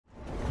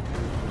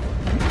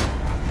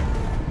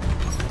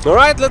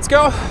Alright, let's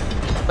go.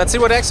 Let's see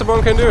what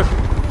Exoborne can do.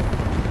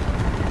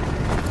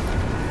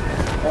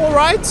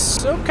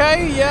 Alright,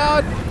 okay,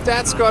 yeah,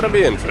 that's gotta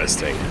be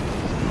interesting.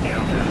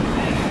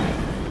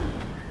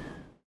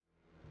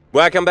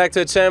 Welcome back to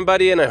the channel,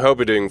 buddy, and I hope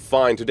you're doing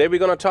fine. Today we're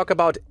gonna talk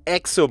about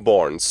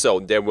Exoborne. So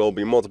there will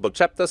be multiple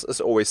chapters, as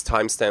always,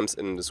 timestamps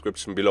in the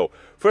description below.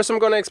 First I'm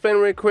gonna explain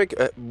real quick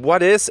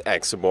what is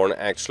Exoborne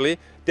actually.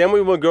 Then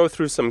we will go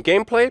through some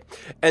gameplay,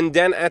 and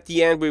then at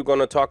the end we're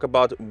gonna talk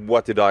about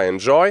what did I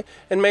enjoy,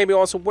 and maybe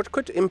also what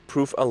could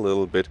improve a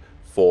little bit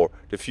for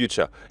the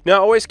future.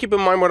 Now always keep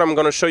in mind what I'm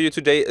gonna show you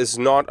today is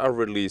not a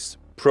released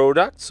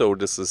product, so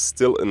this is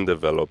still in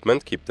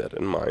development, keep that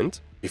in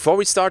mind. Before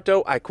we start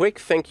though, a quick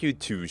thank you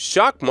to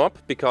Sharkmob,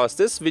 because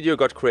this video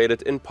got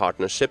created in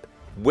partnership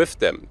with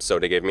them. So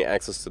they gave me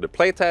access to the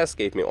playtest,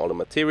 gave me all the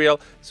material,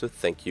 so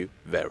thank you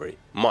very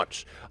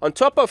much. On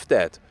top of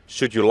that,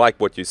 should you like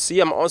what you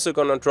see, I'm also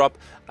gonna drop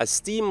a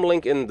Steam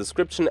link in the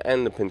description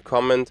and the pinned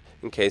comment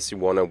in case you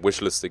wanna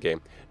wishlist the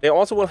game. They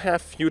also will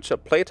have future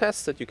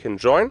playtests that you can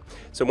join,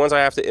 so once I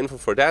have the info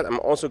for that, I'm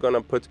also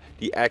gonna put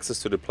the access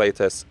to the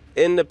playtests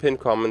in the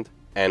pinned comment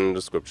and the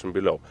description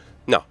below.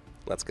 Now,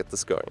 let's get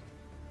this going.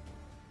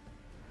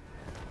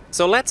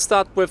 So let's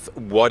start with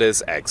what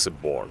is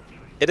Exoborne.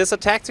 It is a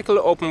tactical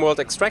open-world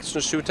extraction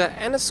shooter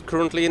and is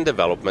currently in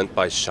development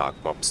by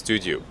Sharkmob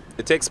Studio.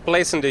 It takes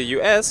place in the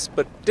US,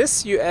 but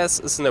this US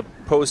is in a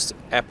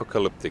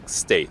post-apocalyptic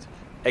state.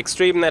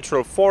 Extreme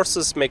natural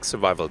forces make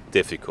survival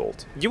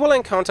difficult. You will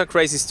encounter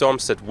crazy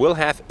storms that will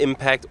have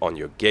impact on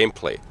your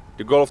gameplay.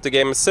 The goal of the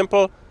game is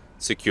simple: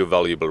 secure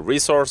valuable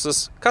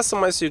resources,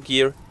 customize your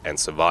gear and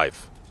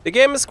survive. The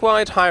game is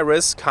quite high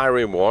risk, high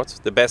reward.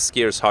 The best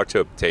gear is hard to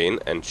obtain,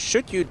 and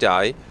should you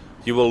die,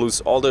 you will lose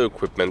all the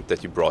equipment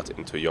that you brought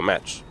into your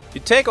match.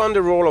 You take on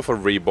the role of a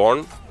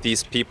reborn.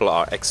 These people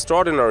are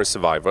extraordinary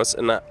survivors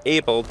and are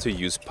able to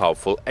use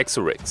powerful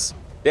exorigs.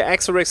 The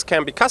exorigs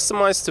can be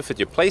customized to fit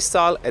your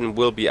playstyle and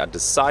will be a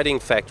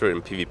deciding factor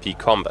in PvP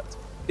combat.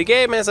 The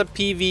game has a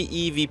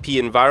PvEVP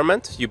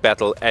environment. You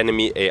battle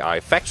enemy AI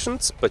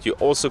factions, but you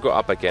also go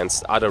up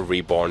against other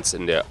reborns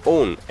in their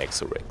own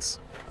exorigs.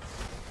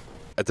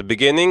 At the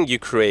beginning, you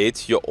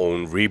create your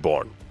own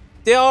reborn.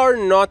 There are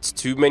not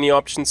too many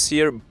options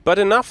here, but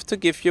enough to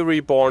give your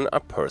reborn a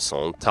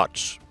personal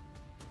touch.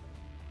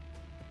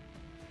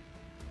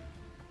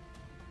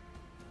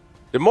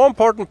 The more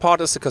important part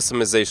is the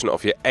customization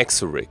of your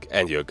exorig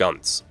and your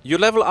guns. You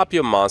level up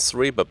your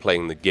mastery by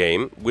playing the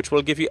game, which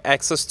will give you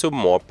access to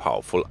more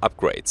powerful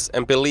upgrades.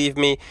 And believe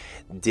me,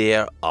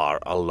 there are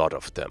a lot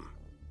of them.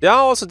 There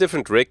are also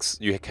different rigs.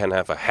 You can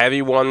have a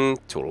heavy one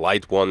to a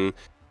light one.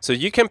 So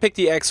you can pick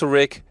the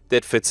exorig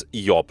that fits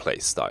your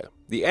playstyle.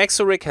 The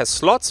exorig has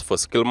slots for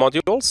skill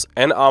modules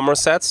and armor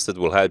sets that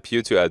will help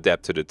you to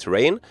adapt to the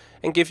terrain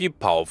and give you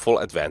powerful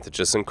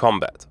advantages in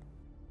combat.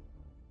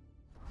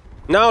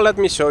 Now let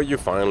me show you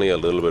finally a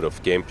little bit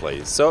of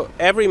gameplay. So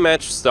every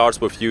match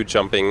starts with you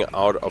jumping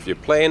out of your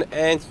plane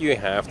and you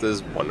have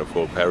this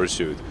wonderful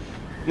parachute.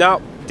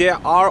 Now there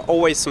are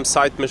always some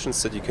side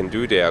missions that you can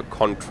do. There are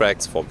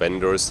contracts for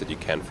vendors that you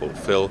can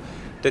fulfill.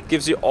 That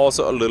gives you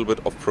also a little bit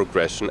of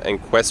progression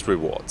and quest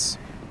rewards.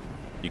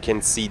 You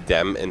can see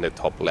them in the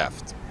top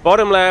left.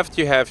 Bottom left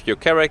you have your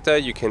character,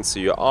 you can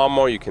see your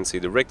armor, you can see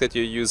the rig that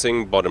you're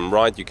using. Bottom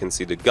right you can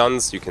see the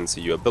guns, you can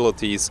see your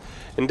abilities.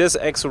 In this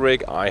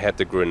exorig I had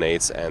the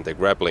grenades and the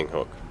grappling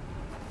hook.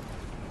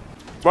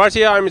 Right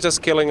here I'm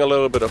just killing a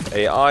little bit of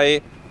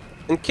AI,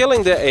 and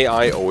killing the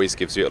AI always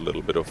gives you a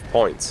little bit of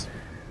points.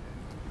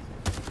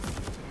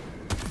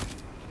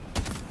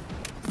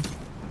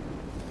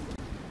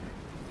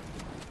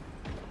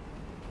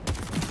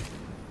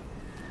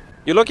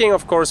 You're looking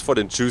of course for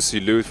the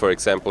juicy loot. For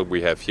example,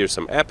 we have here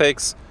some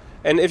epics,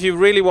 and if you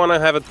really want to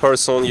have it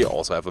personal, you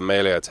also have a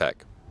melee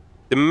attack.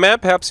 The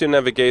map helps you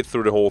navigate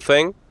through the whole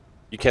thing.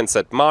 You can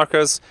set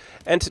markers,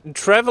 and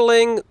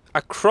traveling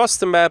across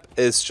the map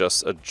is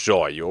just a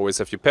joy. You always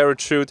have your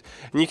parachute,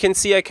 and you can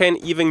see I can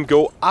even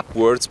go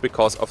upwards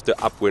because of the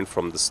upwind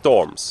from the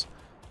storms.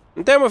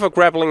 And then with a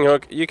grappling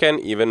hook you can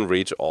even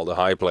reach all the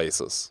high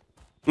places.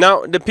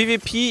 Now, the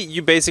PvP,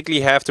 you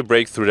basically have to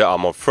break through the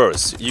armor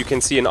first. You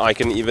can see an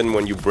icon even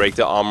when you break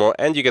the armor,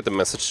 and you get the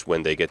message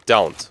when they get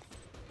downed.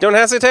 Don't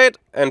hesitate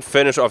and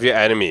finish off your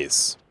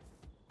enemies.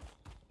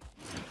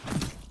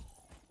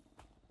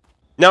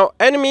 Now,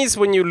 enemies,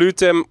 when you loot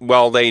them,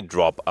 well, they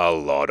drop a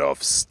lot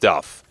of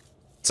stuff.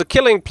 So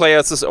killing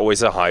players is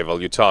always a high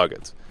value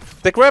target.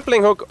 The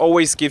grappling hook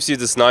always gives you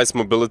this nice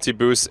mobility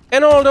boost,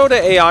 and although the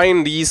AI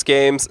in these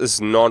games is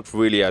not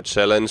really a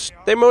challenge,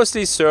 they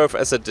mostly serve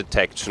as a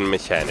detection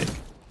mechanic.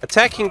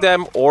 Attacking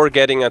them or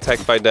getting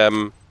attacked by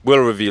them will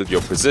reveal your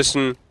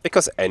position,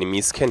 because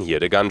enemies can hear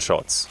the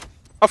gunshots.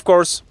 Of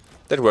course,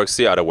 that works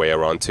the other way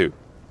around too.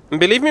 And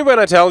believe me when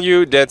I tell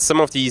you that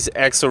some of these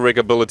exorig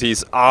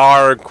abilities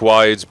are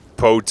quite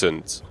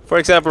potent. For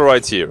example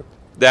right here,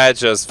 that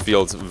just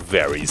feels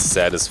very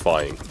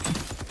satisfying.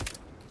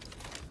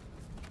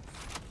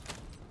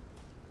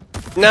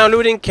 Now,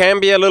 looting can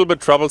be a little bit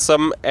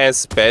troublesome,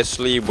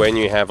 especially when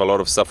you have a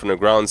lot of stuff on the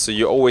ground, so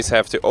you always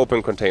have to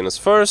open containers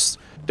first.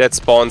 That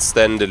spawns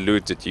then the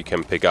loot that you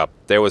can pick up.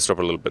 They always drop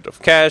a little bit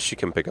of cash, you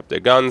can pick up their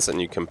guns,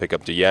 and you can pick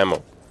up the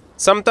ammo.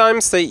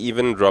 Sometimes they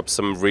even drop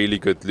some really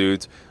good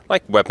loot,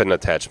 like weapon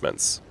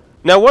attachments.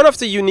 Now, one of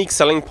the unique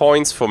selling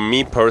points for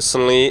me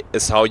personally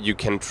is how you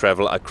can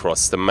travel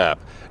across the map.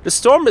 The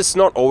storm is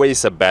not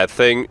always a bad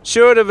thing.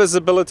 Sure, the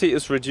visibility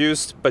is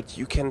reduced, but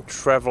you can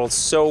travel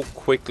so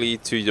quickly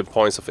to your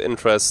points of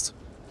interest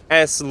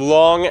as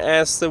long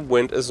as the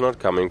wind is not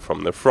coming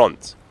from the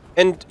front.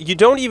 And you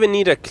don't even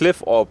need a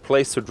cliff or a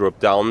place to drop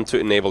down to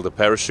enable the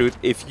parachute.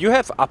 If you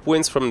have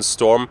upwinds from the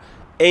storm,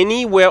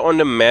 anywhere on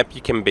the map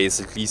you can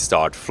basically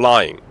start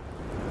flying.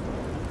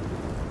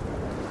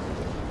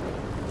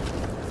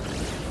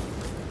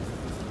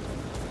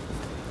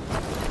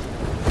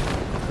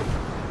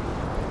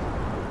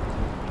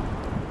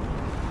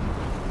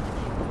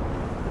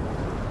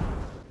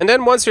 And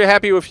then once you're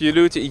happy with your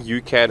loot,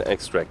 you can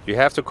extract. You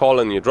have to call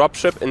in your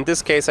dropship. In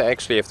this case I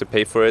actually have to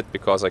pay for it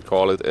because I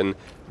call it in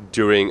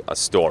during a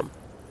storm.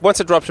 Once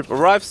the dropship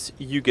arrives,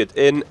 you get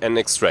in and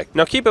extract.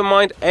 Now keep in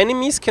mind,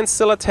 enemies can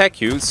still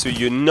attack you, so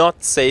you're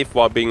not safe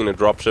while being in a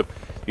dropship.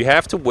 You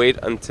have to wait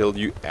until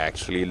you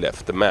actually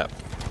left the map.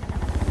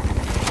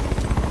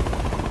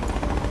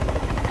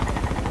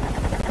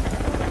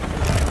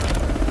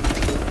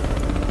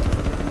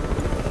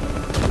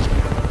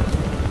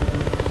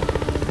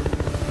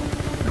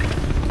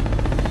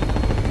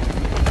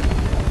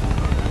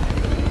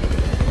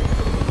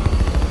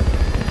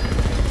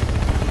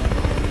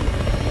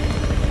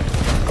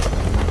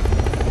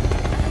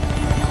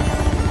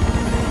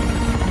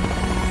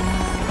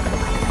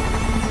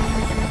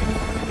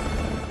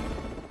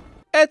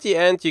 At the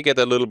end, you get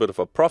a little bit of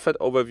a profit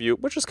overview,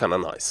 which is kinda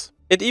nice.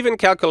 It even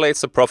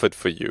calculates the profit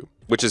for you,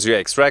 which is your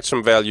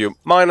extraction value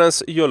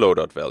minus your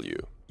loadout value.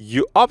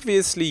 You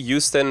obviously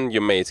use then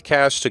your made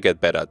cash to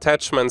get better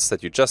attachments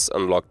that you just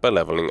unlocked by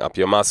leveling up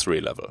your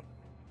mastery level.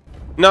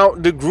 Now,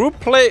 the group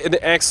play in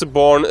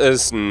Exoborne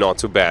is not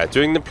too bad.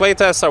 During the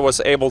playtest I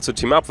was able to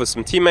team up with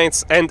some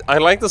teammates, and I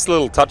like this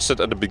little touch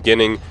that at the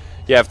beginning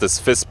you have this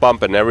fist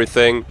bump and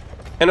everything.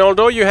 And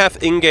although you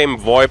have in-game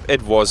VoIP,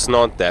 it was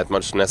not that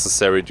much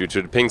necessary due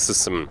to the ping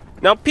system.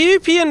 Now,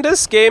 PvP in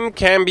this game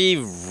can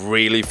be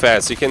really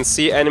fast. You can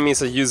see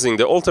enemies are using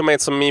the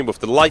ultimates on me with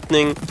the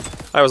lightning.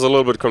 I was a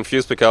little bit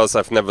confused because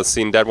I've never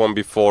seen that one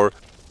before.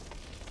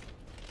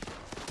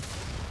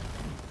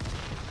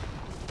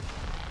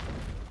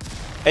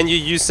 And you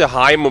use the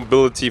high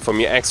mobility from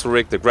your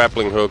Exorig, the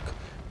grappling hook,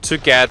 to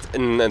get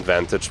in an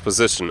advantage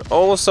position.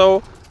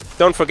 Also,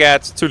 don't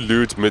forget to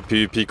loot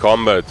mid-PvP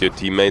combat, your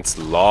teammates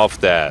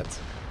love that.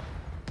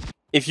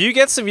 If you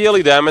get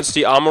severely damaged,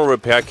 the armor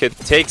repair kit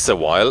takes a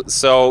while,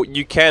 so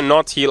you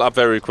cannot heal up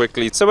very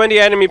quickly. So when the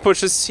enemy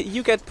pushes,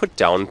 you get put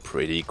down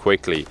pretty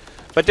quickly.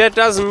 But that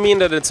doesn't mean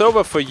that it's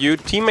over for you.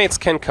 Teammates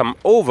can come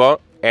over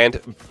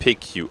and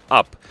pick you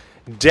up.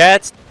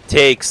 That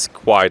takes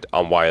quite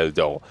a while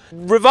though.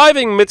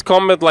 Reviving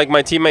mid-combat like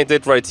my teammate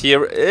did right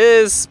here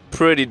is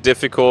pretty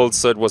difficult,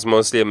 so it was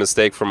mostly a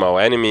mistake from our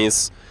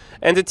enemies.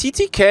 And the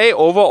TTK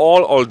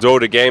overall, although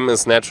the game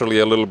is naturally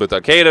a little bit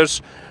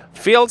arcadish,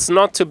 feels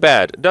not too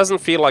bad. It doesn't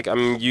feel like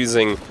I'm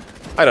using,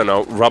 I don't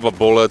know, rubber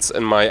bullets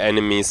and my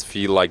enemies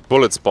feel like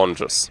bullet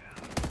sponges.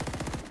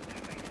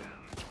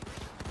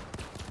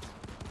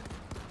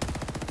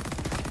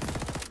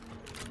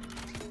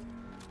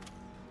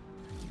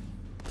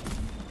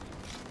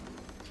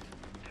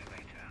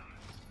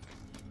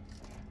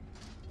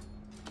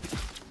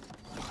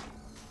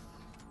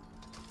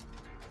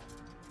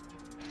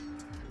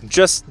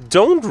 Just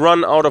don't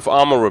run out of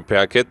armor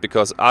repair kit,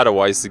 because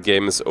otherwise the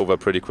game is over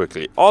pretty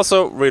quickly.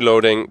 Also,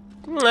 reloading,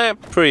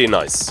 pretty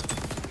nice.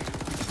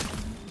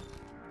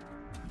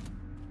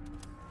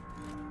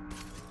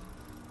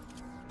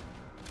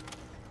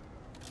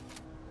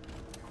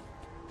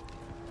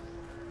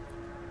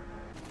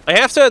 I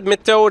have to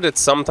admit though that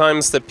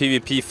sometimes the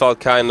PvP felt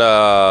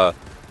kinda...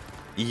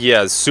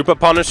 yeah, super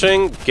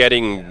punishing,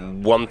 getting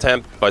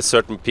one-tapped by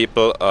certain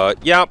people.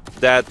 Yeah,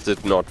 that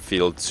did not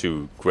feel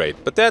too great,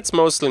 but that's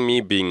mostly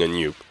me being a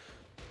noob.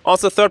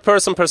 Also,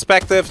 third-person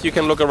perspective, you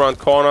can look around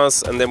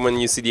corners, and then when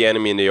you see the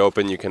enemy in the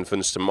open, you can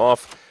finish them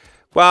off.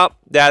 Well,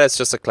 that is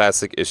just a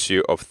classic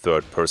issue of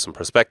third-person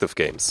perspective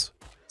games.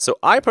 So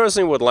I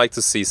personally would like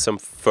to see some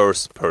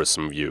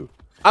first-person view.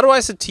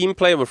 Otherwise, the team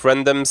play with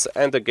randoms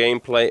and the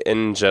gameplay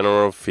in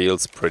general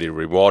feels pretty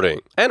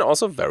rewarding and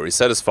also very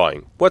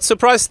satisfying. What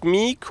surprised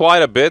me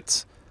quite a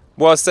bit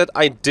was that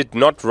I did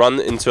not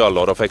run into a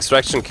lot of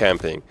extraction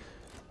camping.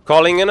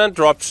 Calling in a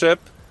dropship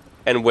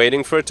and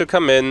waiting for it to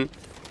come in,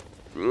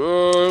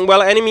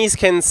 well, enemies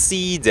can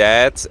see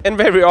that, and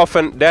very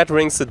often that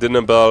rings the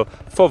dinner bell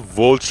for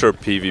vulture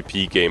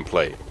PvP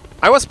gameplay.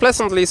 I was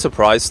pleasantly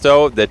surprised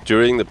though that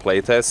during the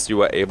playtest you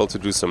were able to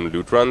do some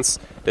loot runs.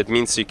 That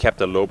means you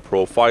kept a low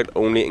profile,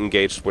 only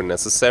engaged when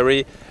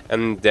necessary,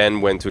 and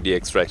then went to the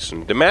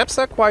extraction. The maps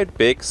are quite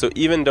big, so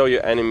even though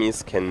your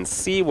enemies can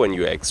see when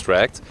you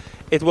extract,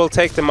 it will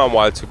take them a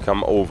while to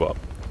come over.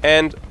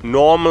 and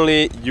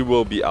normally you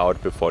will be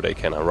out before they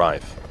can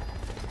arrive.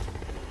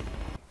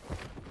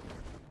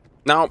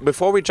 Now,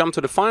 before we jump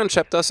to the final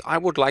chapters, I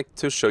would like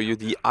to show you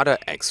the other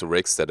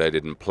Exorics that I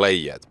didn't play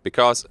yet,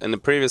 because in the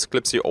previous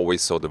clips you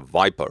always saw the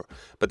Viper,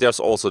 but there's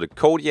also the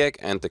Kodiak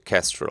and the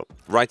Kestrel.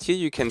 Right here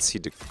you can see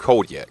the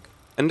Kodiak,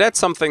 and that's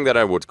something that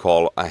I would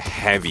call a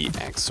heavy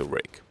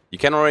Exoric. You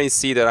can already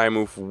see that I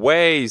move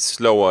way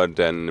slower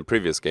than the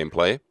previous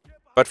gameplay,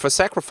 but for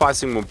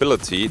sacrificing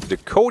mobility, the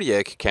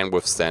Kodiak can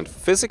withstand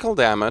physical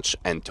damage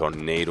and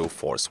tornado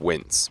force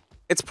winds.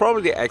 It's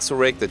probably the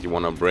Exoric that you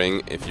want to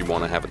bring if you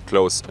want to have it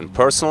close and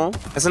personal.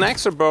 As an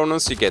extra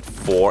bonus you get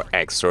 4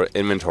 extra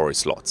inventory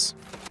slots.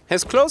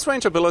 His close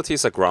range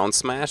abilities are ground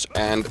smash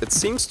and it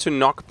seems to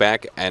knock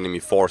back enemy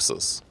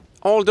forces.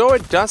 Although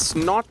it does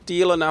not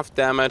deal enough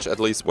damage, at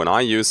least when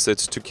I use it,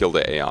 to kill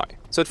the AI.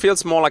 So it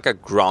feels more like a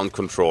ground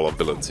control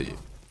ability.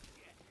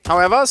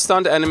 However,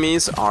 stunned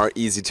enemies are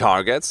easy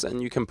targets and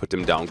you can put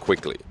them down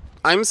quickly.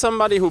 I'm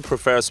somebody who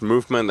prefers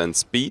movement and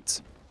speed,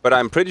 but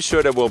I'm pretty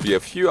sure there will be a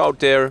few out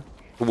there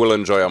who will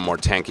enjoy a more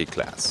tanky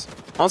class.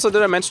 Also,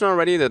 did I mention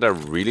already that I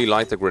really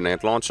like the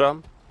grenade launcher?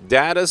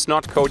 That is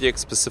not Kodiak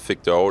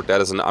specific though, that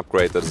is an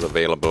upgrade that is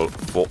available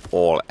for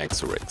all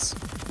Exorics.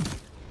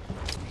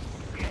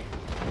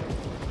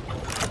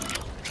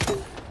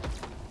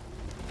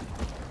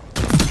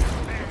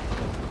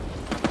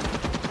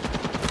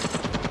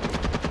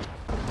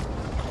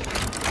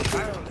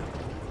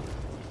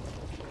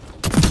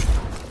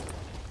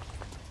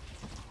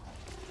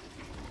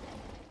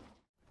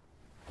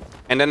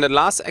 And then the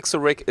last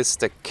Exoric is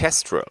the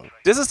Kestrel.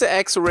 This is the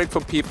Exoric for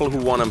people who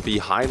want to be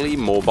highly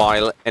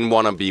mobile and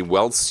want to be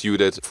well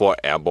suited for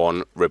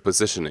airborne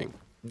repositioning.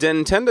 The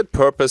intended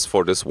purpose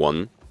for this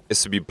one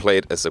is to be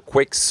played as a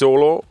quick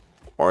solo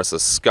or as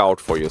a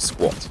scout for your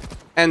squad.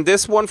 And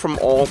this one from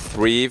all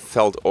three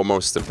felt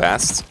almost the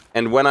best.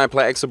 And when I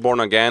play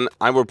Exoborne again,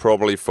 I will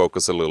probably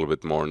focus a little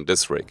bit more on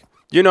this rig.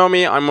 You know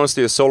me, I'm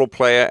mostly a solo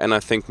player and I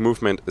think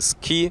movement is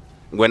key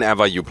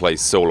whenever you play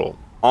solo.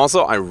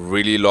 Also, I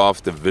really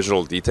love the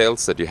visual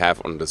details that you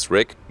have on this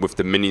rig with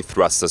the mini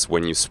thrusters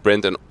when you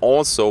sprint and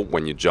also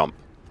when you jump.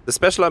 The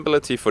special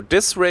ability for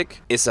this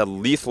rig is a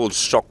lethal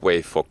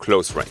shockwave for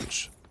close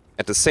range.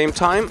 At the same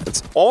time,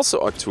 it's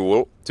also a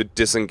tool to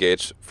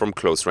disengage from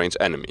close range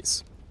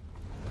enemies.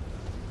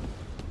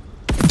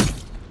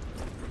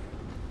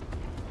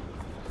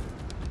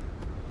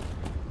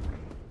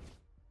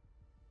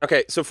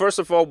 Okay, so first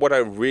of all, what I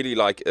really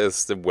like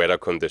is the weather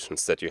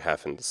conditions that you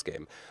have in this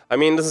game. I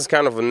mean, this is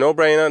kind of a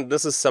no-brainer,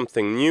 this is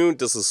something new,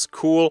 this is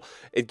cool,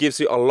 it gives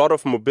you a lot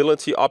of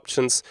mobility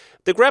options.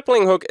 The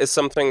grappling hook is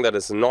something that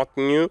is not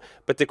new,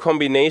 but the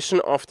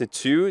combination of the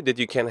two, that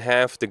you can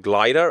have the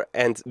glider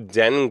and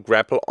then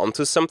grapple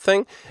onto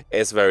something,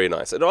 is very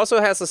nice. It also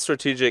has a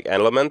strategic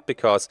element,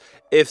 because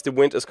if the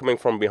wind is coming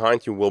from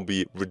behind, you will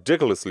be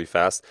ridiculously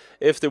fast.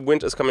 If the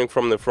wind is coming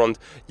from the front,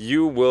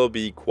 you will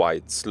be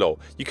quite slow.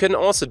 You can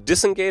also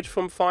disengage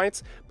from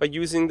fights by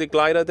using the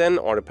glider then,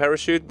 or the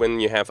parachute, when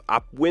you have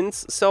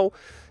upwinds. So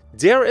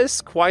there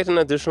is quite an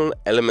additional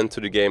element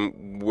to the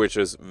game, which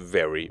is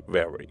very,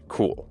 very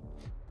cool.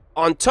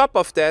 On top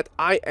of that,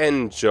 I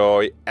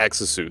enjoy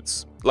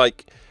exosuits.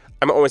 Like,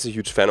 I'm always a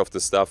huge fan of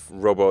this stuff,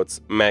 robots,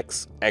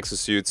 mechs,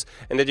 exosuits,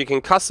 and that you can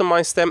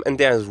customize them, and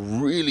there's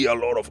really a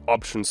lot of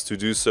options to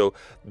do so.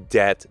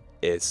 That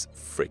is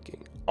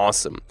freaking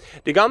awesome.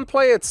 The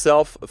gunplay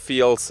itself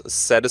feels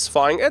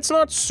satisfying. It's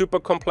not super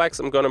complex,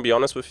 I'm gonna be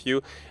honest with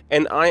you,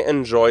 and I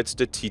enjoyed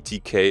the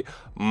TTK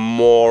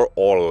more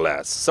or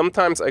less.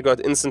 Sometimes I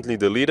got instantly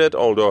deleted,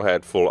 although I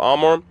had full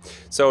armor,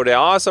 so there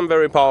are some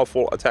very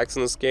powerful attacks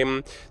in this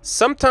game.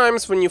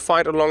 Sometimes when you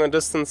fight at longer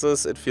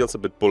distances, it feels a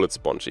bit bullet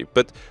spongy,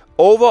 but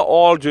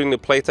overall during the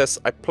playtest,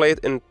 I played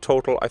in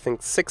total I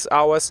think 6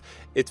 hours,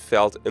 it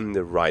felt in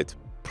the right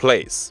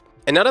place.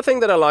 Another thing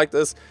that I liked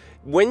is,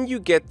 when you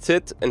get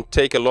hit and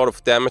take a lot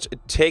of damage, it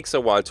takes a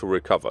while to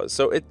recover.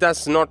 So it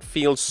does not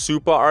feel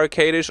super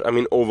arcadish. I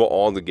mean,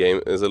 overall the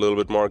game is a little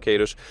bit more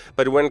arcadish.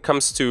 But when it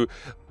comes to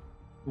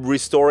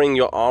restoring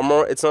your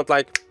armor, it's not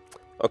like,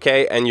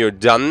 okay, and you're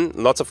done.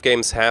 Lots of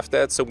games have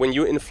that. So when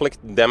you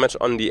inflict damage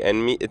on the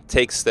enemy, it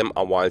takes them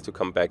a while to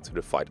come back to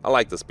the fight. I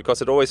like this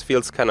because it always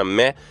feels kind of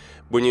meh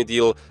when you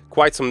deal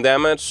quite some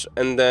damage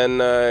and then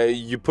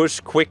you push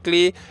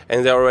quickly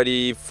and they're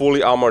already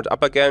fully armored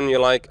up again. You're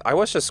like, I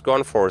was just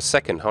gone for a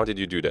second. How did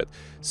you do that?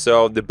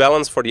 So the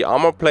balance for the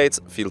armor plates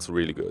feels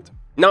really good.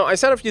 Now, I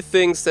said a few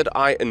things that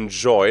I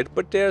enjoyed,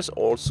 but there's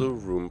also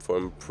room for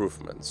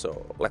improvement.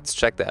 So let's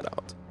check that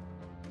out.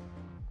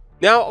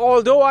 Now,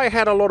 although I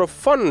had a lot of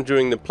fun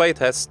during the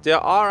playtest, there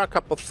are a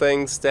couple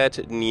things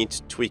that need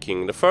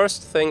tweaking. The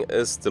first thing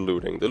is the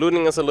looting. The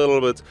looting is a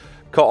little bit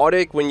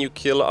chaotic when you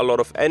kill a lot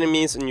of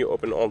enemies and you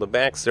open all the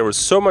bags. There is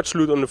so much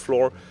loot on the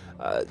floor.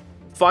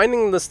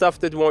 Finding the stuff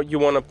that you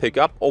want to pick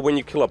up, or when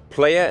you kill a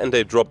player and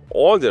they drop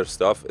all their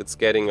stuff, it's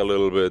getting a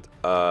little bit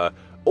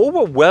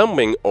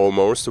overwhelming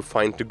almost to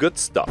find the good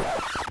stuff.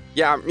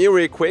 Yeah, me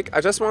real quick,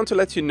 I just want to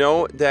let you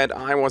know that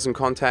I was in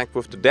contact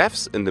with the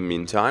devs in the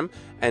meantime,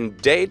 and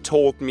they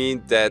told me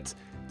that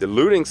The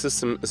looting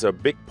system is a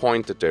big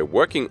point that they're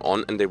working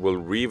on, and they will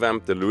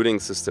revamp the looting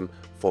system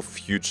for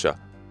future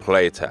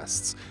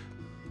playtests.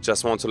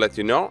 Just want to let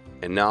you know,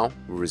 and now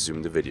we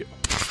resume the video.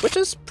 Which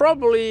is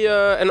probably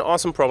an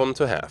awesome problem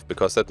to have,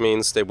 because that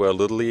means they were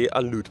literally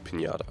a loot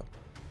pinata.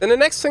 Then the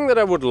next thing that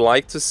I would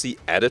like to see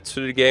added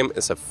to the game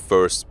is a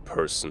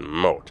first-person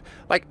mode.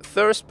 Like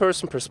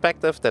first-person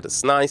perspective, that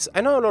is nice.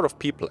 I know a lot of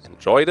people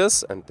enjoy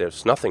this, and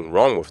there's nothing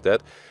wrong with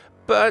that.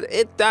 But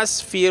it does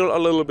feel a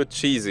little bit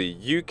cheesy.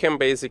 You can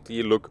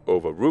basically look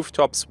over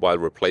rooftops while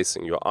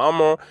replacing your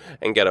armor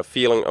and get a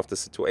feeling of the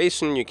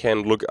situation. You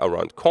can look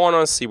around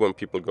corners, see when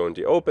people go in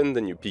the open,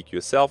 then you peek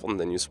yourself and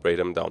then you spray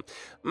them down.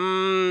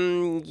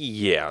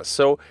 Yeah,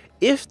 so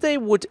if they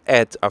would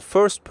add a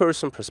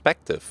first-person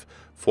perspective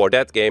for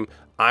that game,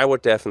 I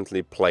would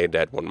definitely play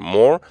that one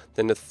more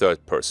than the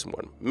third-person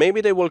one.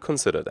 Maybe they will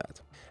consider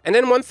that. And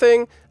then one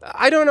thing,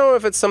 I don't know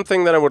if it's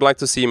something that I would like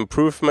to see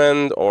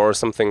improvement or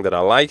something that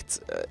I liked,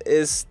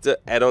 is the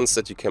add-ons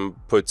that you can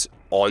put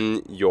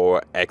on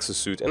your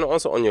exosuit and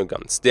also on your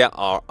guns. There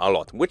are a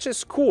lot, which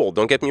is cool,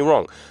 don't get me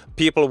wrong.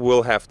 People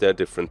will have their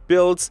different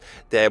builds.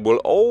 There will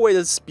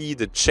always be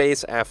the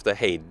chase after,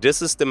 hey,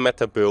 this is the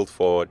meta build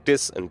for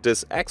this and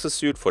this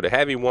exosuit, for the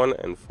heavy one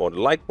and for the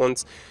light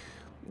ones.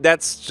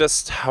 That's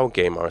just how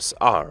gamers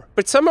are.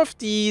 But some of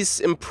these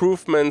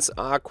improvements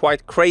are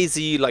quite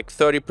crazy, like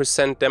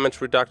 30%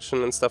 damage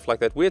reduction and stuff like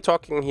that. We're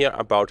talking here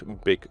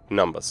about big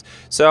numbers.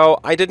 So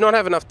I did not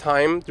have enough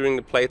time during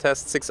the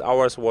playtest. 6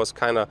 hours was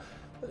kind of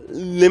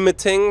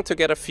limiting to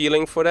get a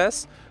feeling for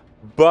this.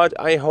 But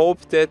I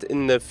hope that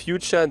in the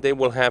future they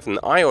will have an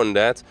eye on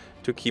that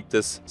to keep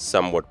this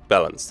somewhat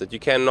balanced. That you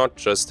cannot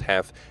just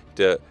have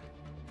the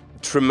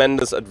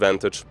tremendous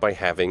advantage by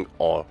having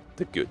all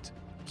the good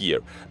gear.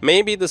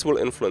 Maybe this will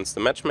influence the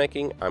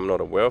matchmaking, I'm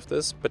not aware of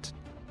this, but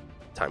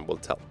time will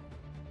tell.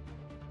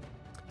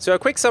 So a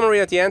quick summary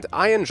at the end,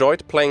 I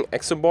enjoyed playing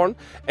Exoborne,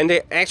 and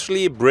they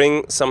actually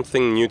bring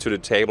something new to the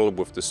table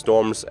with the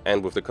storms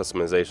and with the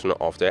customization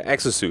of their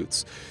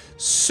exosuits.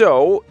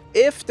 So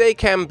if they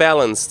can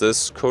balance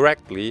this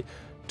correctly,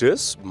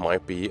 this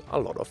might be a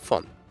lot of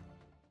fun.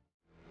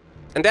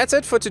 And that's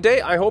it for today.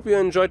 I hope you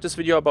enjoyed this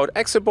video about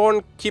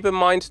Exoborne. Keep in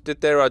mind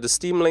that there are the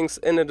Steam links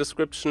in the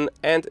description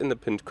and in the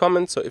pinned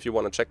comment, so if you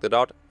want to check that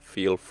out,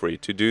 feel free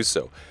to do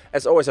so.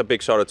 As always, a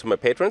big shout out to my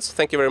patrons.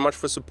 Thank you very much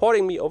for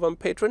supporting me over on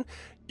Patreon.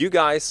 You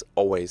guys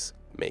always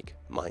make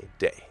my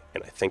day,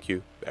 and I thank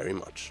you very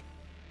much.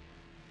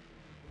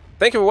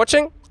 Thank you for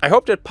watching. I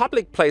hope that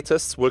public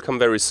playtests will come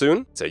very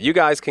soon, so you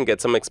guys can get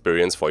some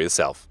experience for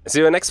yourself. See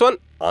you in the next one.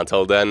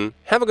 Until then,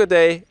 have a good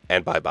day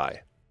and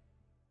bye-bye.